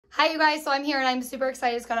Hi you guys, so I'm here and I'm super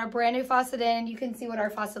excited. It's got our brand new faucet in. You can see what our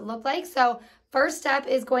faucet looked like. So first step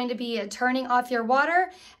is going to be turning off your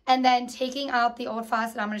water and then taking out the old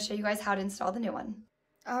faucet. I'm going to show you guys how to install the new one.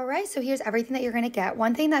 All right, so here's everything that you're going to get.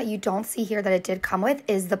 One thing that you don't see here that it did come with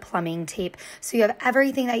is the plumbing tape. So you have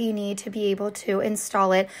everything that you need to be able to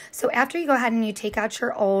install it. So after you go ahead and you take out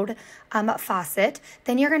your old faucet,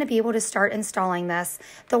 then you're going to be able to start installing this.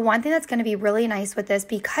 The one thing that's going to be really nice with this,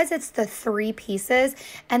 because it's the 3 pieces,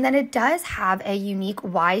 and then it does have a unique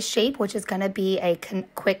Y shape, which is going to be a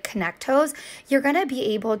quick connect hose, you're going to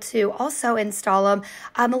be able to also install them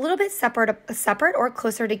a little bit separate or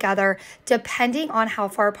closer together, depending on how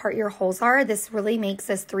far apart your holes are. This really makes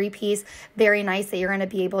this 3-piece very nice that you're going to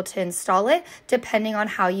be able to install it depending on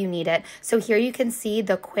how you need it. So here you can see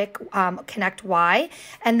the quick connect Y,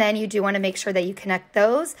 and then you do want to make sure that you connect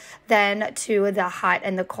those then to the hot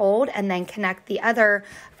and the cold, and then connect the other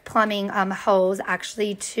plumbing hose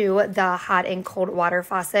actually to the hot and cold water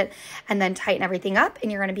faucet, and then tighten everything up,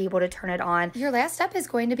 and you're going to be able to turn it on. Your last step is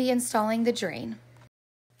going to be installing the drain.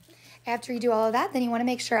 After you do all of that, then you want to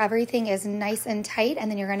make sure everything is nice and tight, and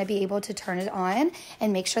then you're going to be able to turn it on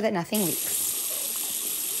and make sure that nothing leaks.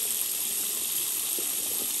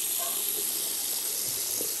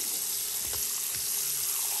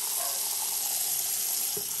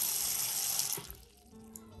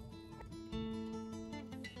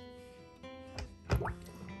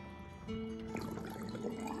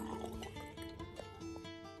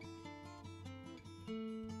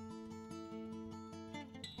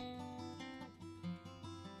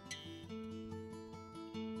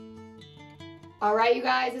 All right, you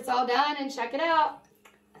guys, it's all done, and check it out.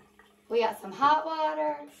 We got some hot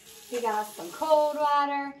water, we got some cold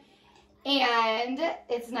water, and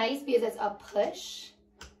it's nice because it's a push.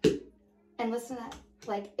 And listen to that,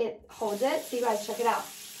 like it holds it. So you guys, check it out.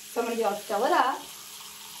 So I'm gonna be able to fill it up,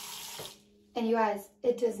 and you guys,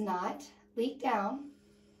 it does not leak down.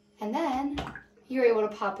 And then you're able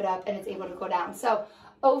to pop it up and it's able to go down. So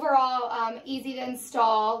overall, easy to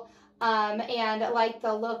install, and I like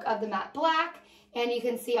the look of the matte black. And you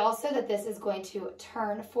can see also that this is going to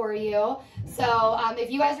turn for you. So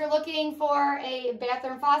if you guys are looking for a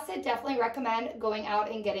bathroom faucet, definitely recommend going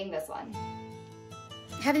out and getting this one.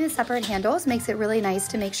 Having the separate handles makes it really nice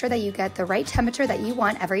to make sure that you get the right temperature that you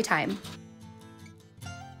want every time.